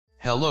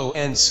Hello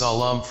and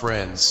salam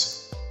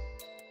friends.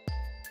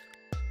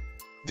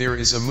 There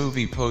is a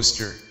movie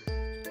poster.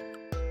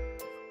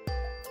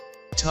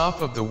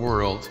 Top of the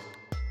world.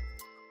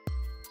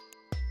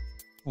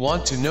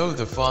 Want to know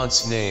the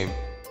font's name?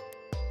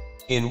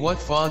 In what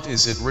font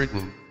is it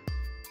written?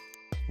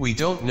 We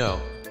don't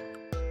know.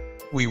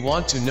 We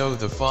want to know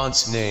the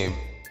font's name.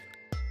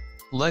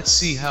 Let's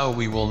see how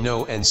we will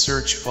know and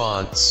search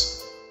fonts.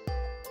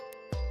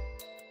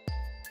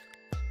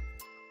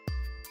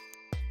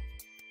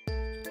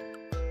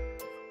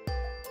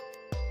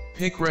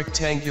 Pick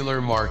Rectangular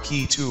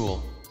Marquee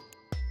Tool.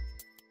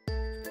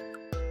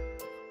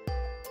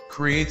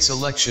 Create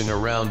selection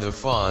around the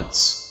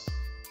fonts.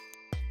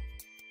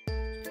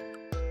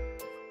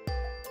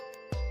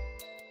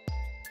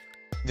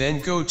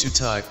 Then go to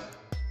Type,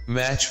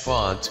 Match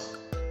Font.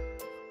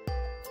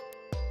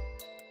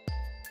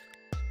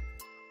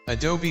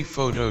 Adobe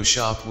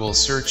Photoshop will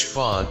search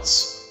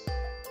fonts.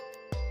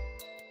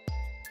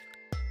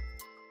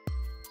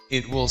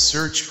 It will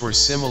search for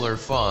similar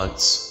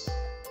fonts.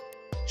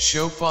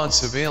 Show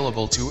fonts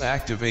available to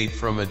activate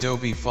from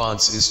Adobe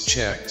Fonts is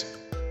checked.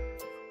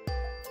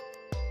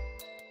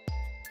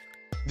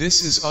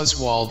 This is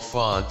Oswald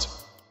font.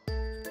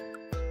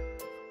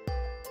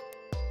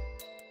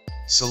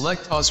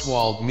 Select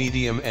Oswald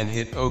Medium and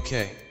hit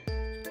OK.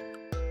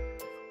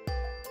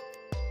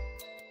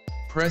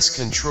 Press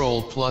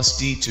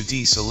Ctrl+D to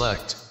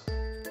deselect.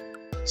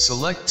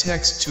 Select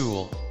Text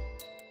Tool.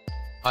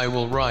 I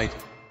will write,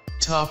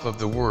 Top of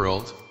the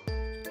World.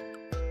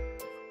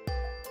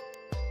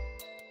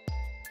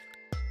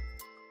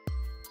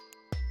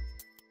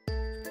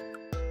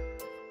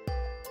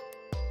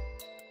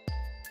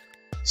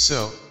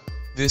 So,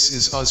 this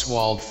is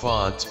Oswald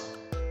font.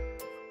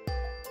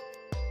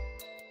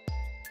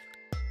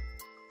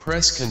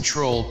 Press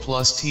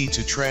Ctrl+T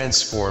to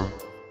transform.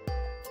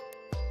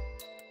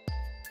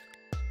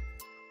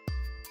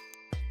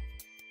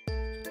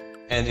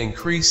 And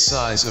increase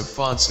size of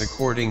fonts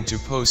according to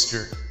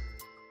poster.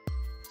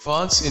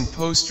 Fonts in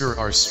poster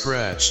are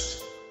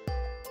stretched.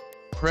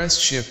 Press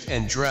Shift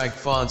and drag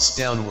fonts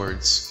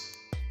downwards.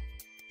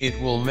 It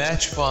will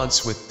match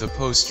fonts with the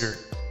poster.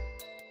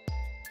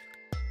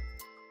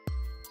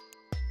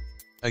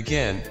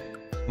 Again,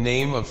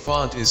 name of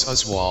font is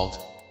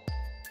Oswald.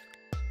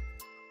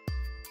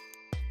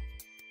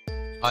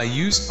 I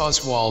used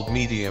Oswald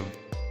Medium.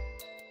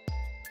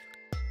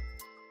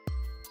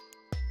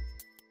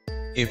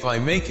 If I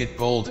make it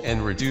bold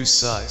and reduce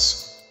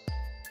size.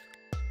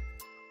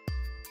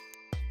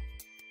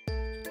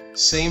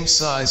 Same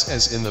size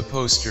as in the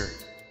poster.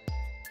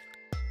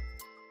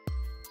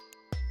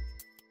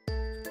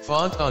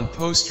 Font on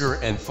poster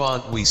and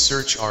font we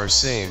search are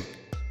same.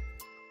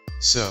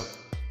 So,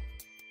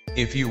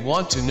 if you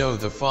want to know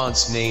the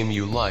font's name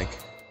you like,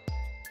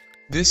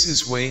 this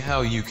is way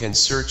how you can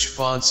search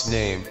font's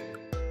name.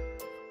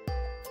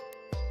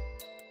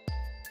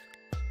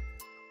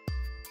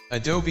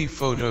 Adobe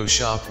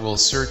Photoshop will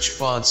search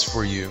fonts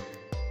for you.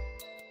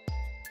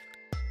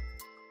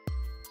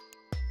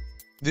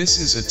 This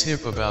is a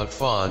tip about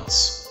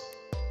fonts.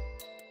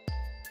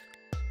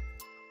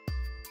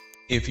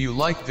 If you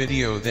like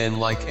video then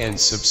like and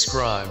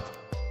subscribe.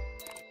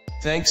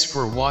 Thanks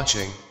for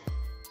watching.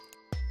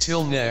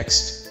 Till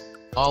next,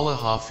 Allah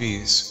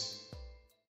Hafiz.